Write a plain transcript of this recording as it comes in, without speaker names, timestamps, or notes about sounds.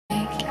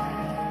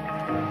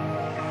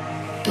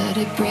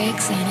but it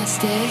breaks and I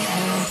stay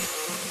home.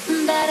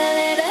 But I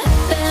lit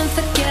up and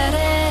forget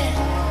it,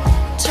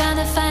 trying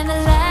to find the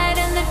light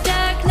in the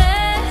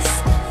darkness,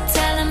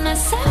 telling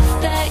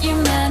myself that you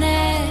meant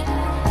it,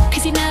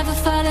 'cause you never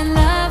fall in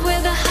love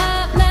with a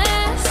hot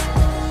mess.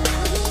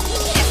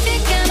 If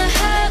you're gonna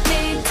hurt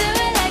me, do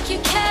it like you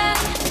can.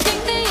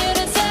 Think that you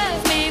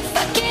deserve me,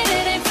 fuck it,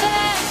 it ain't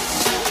fair.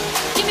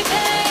 Give me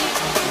pain,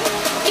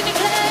 give me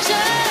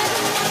pleasure,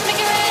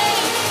 make it rain.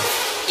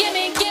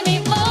 Give me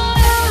more.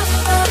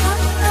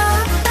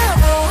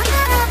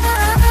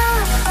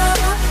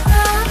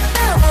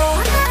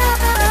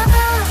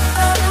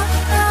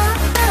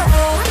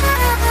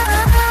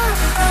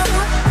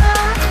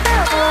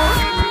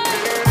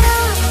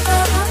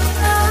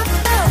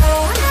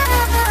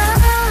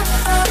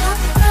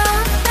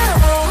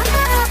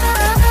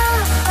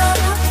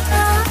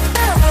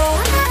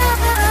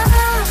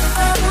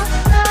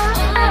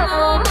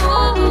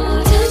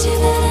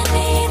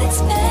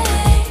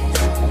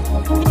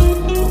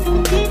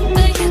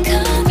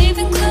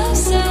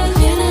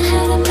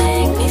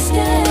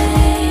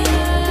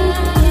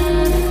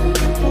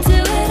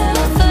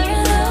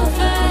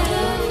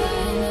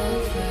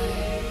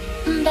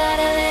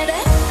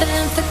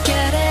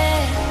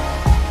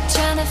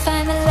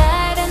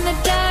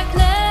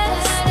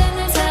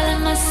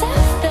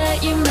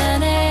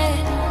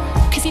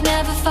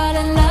 Never fall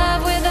in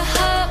love with a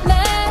hot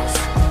mess.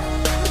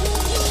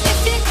 If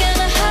you're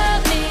gonna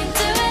hurt me,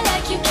 do it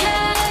like you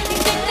can. You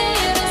think that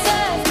you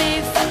deserve me,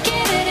 fuck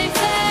it, it ain't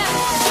fair.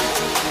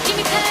 Give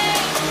me pain,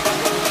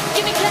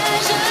 give me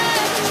pleasure,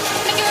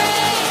 make it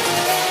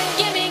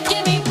rain.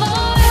 Give me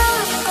more.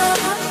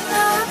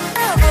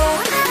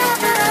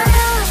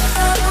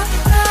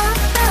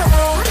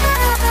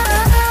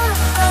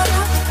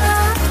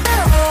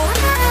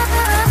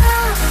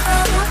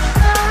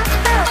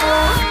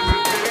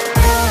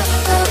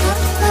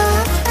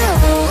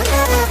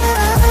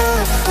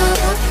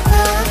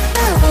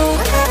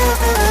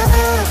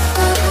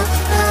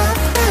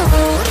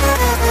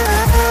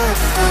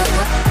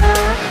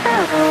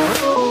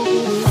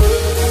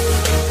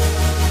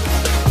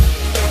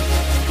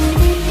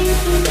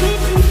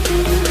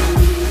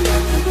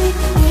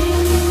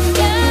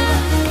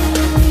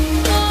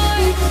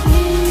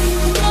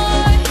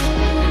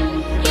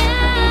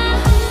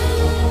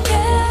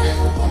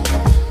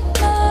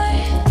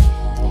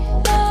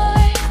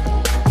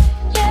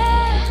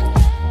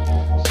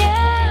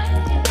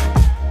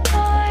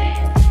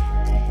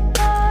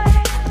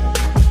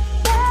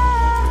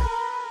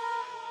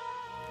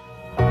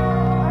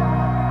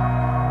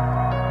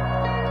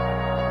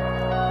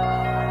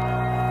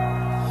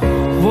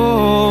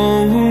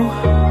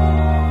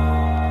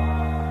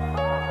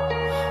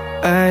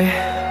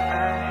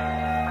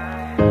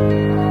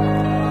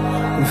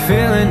 I'm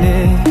feeling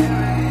it,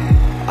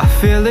 I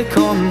feel it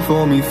coming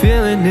for me,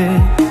 feeling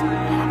it,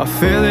 I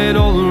feel it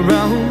all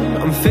around,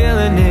 I'm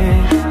feeling it,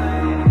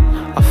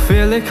 I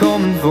feel it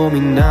coming for me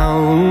now,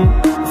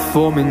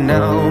 for me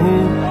now.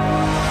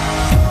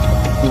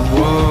 The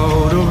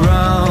world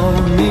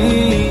around me,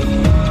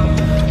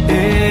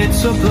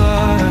 it's a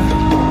blur,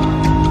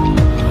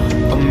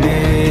 I'm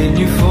in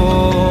euphoria.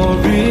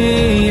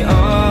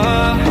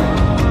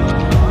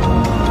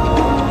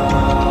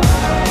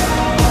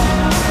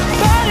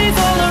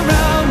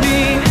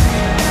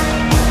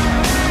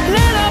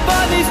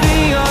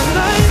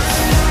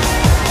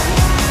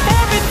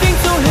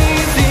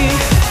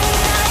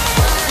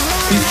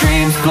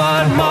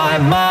 Flood my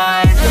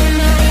mind.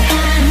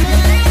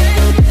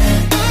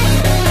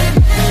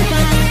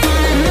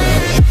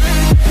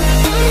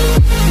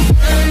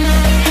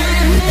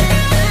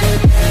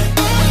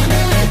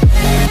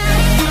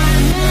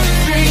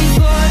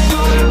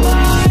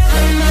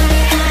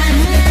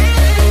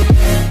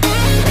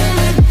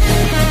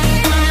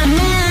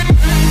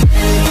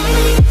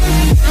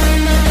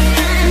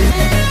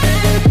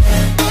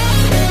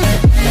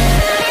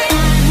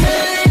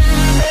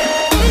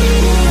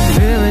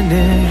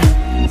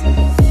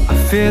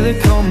 Feel it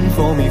coming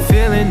for me,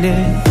 feeling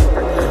it,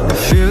 I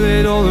feel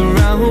it all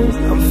around,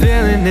 I'm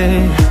feeling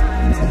it,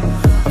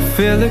 I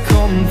feel it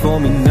coming for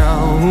me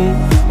now,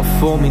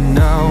 for me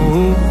now.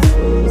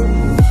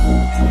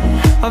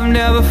 I've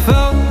never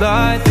felt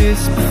like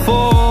this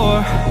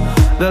before,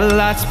 the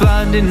light's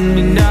blinding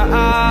me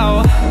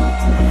now.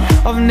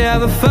 I've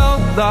never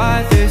felt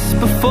like this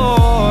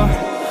before,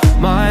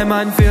 my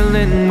mind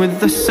filling with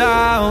the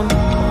sound,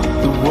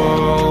 the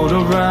world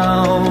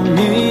around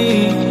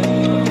me,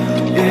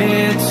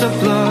 it's a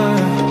blur,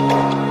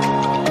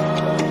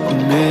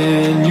 I'm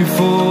in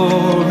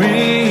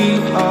euphoria.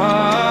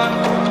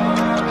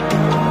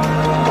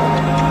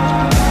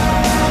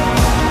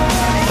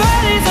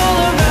 Bodies all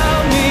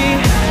around me,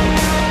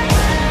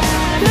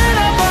 lit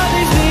up by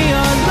these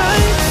neon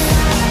lights,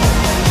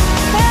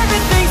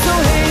 everything's so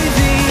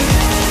hazy,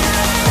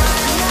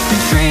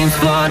 these dreams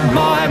flood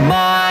my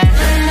mind.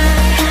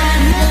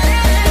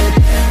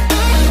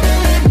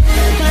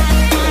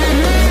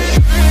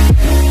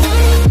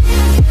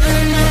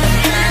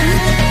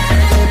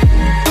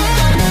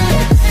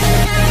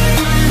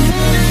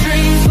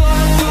 Dreams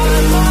flood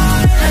my mind.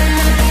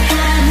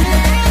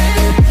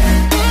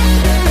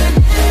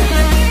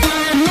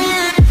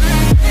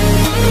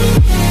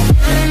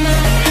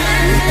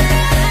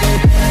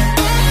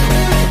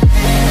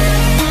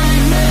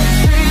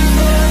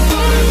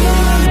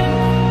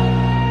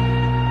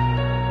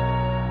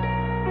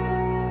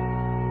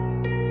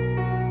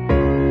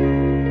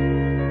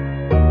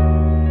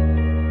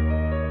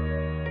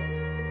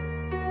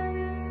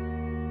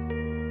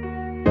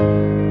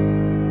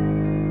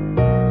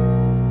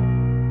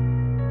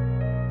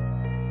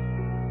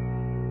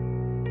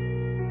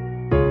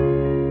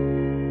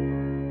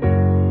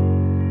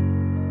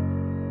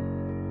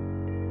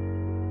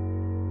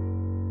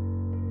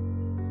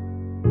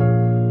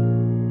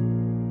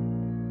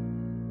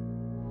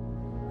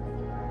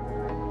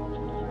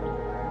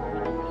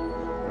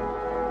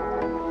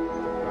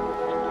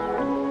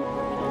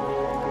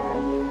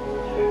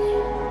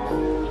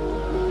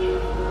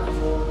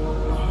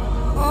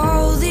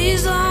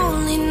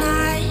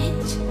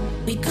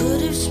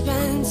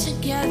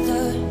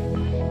 together,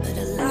 but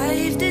a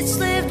life that's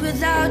lived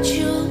without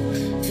you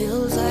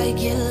feels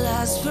like it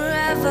lasts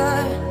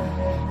forever.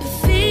 The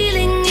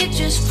feeling, it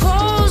just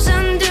crawls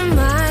under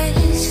my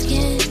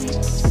skin.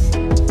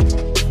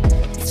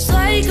 It's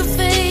like a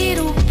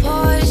fatal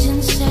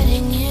poison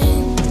setting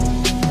in.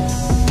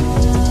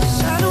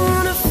 'Cause I don't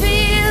wanna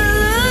feel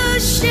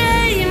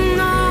ashamed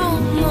no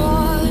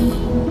more.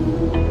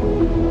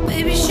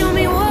 Baby, show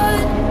me what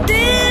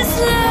this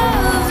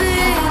love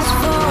is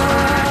for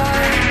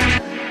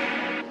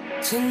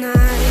tonight.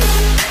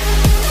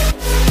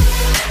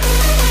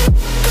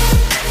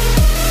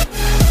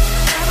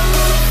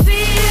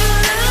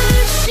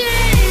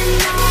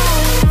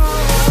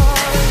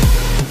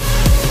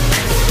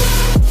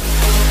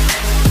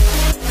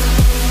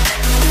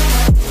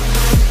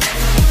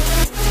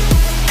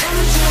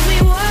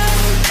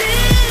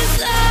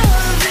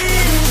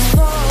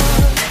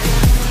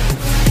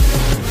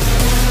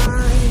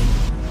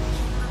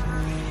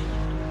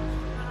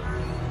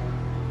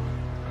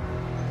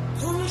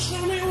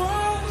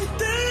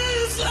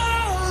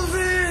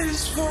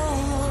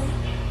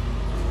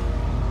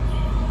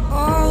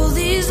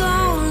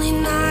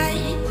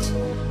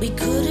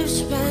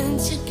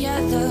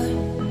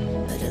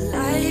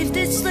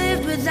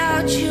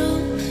 Without you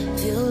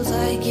feels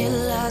like it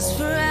lasts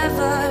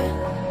forever.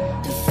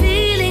 The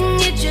feeling,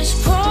 it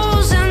just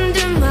crawls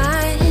under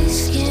my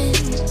skin.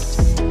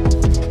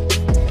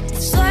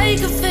 It's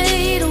like a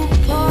fatal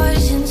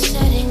poison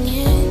setting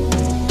in.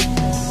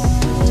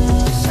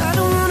 'Cause I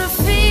don't wanna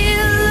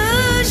feel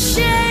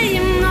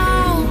ashamed no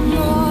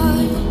more.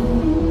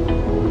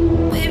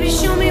 Baby,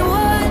 show me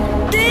what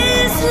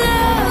this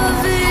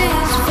love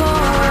is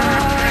for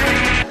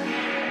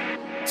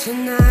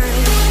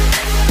tonight.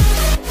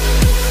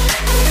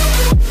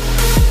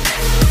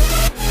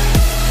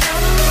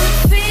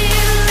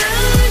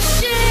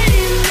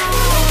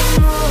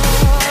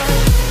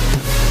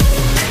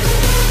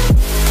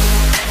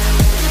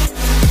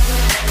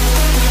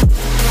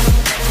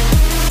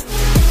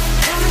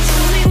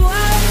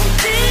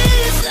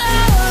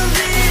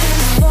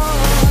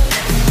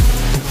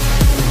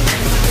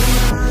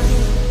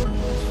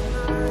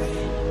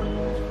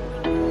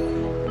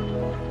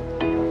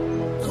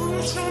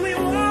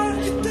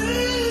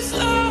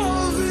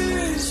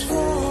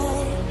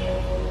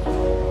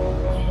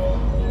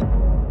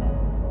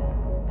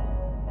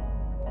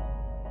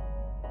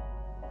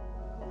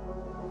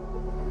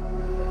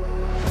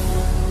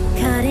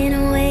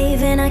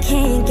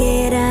 Can't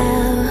get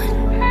out.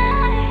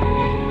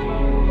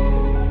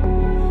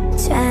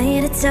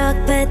 Trying to talk,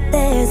 but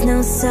there's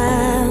no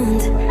sound.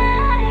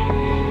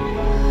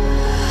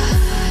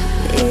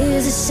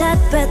 Ears are shut,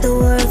 but the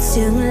world's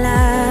too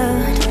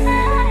loud.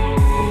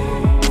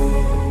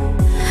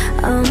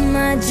 All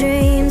my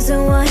dreams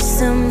are washed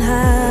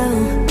somehow.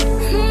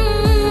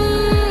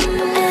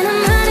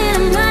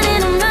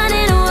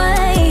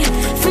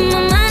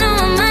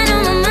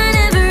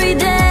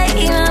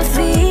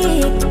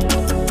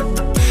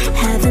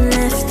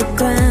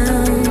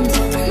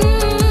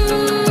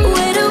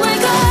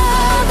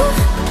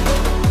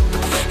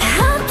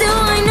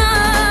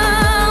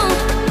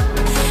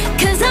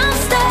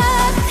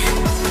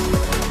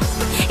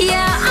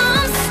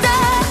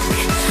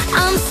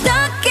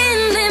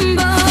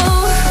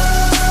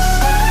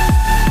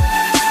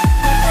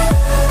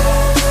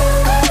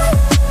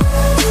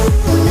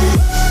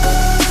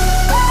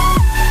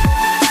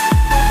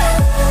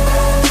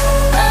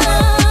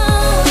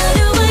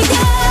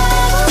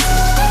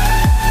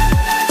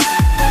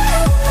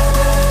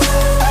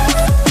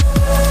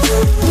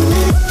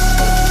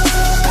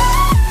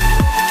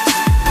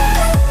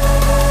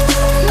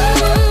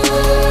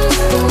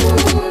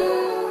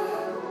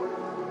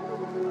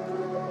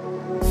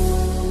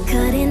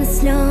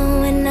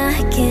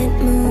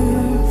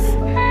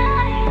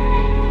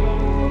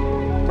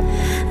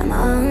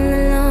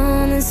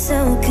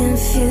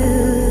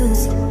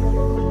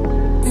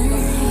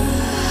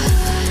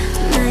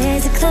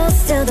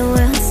 Still the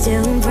world's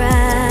still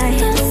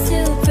bright.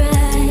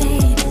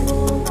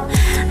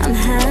 I'm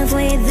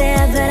halfway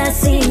there, but I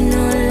see